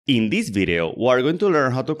In this video, we are going to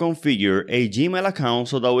learn how to configure a Gmail account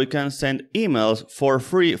so that we can send emails for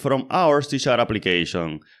free from our C#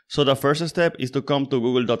 application. So the first step is to come to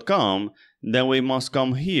google.com, then we must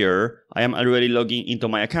come here. I am already logging into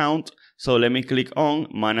my account, so let me click on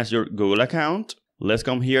Manage your Google account. Let's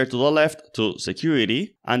come here to the left to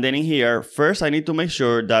Security, and then in here, first I need to make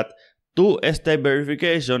sure that two-step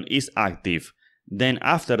verification is active. Then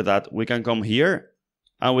after that, we can come here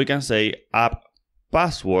and we can say App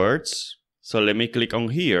Passwords. So let me click on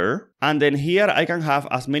here, and then here I can have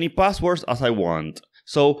as many passwords as I want.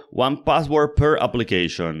 So one password per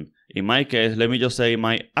application. In my case, let me just say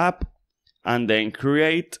my app and then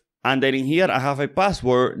create, and then in here I have a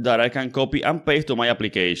password that I can copy and paste to my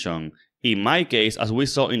application. In my case, as we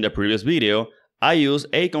saw in the previous video, I use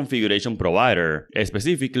a configuration provider.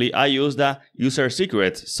 Specifically, I use the user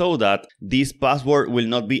secrets so that this password will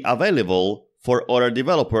not be available for other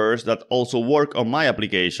developers that also work on my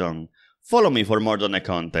application. Follow me for more .NET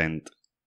content.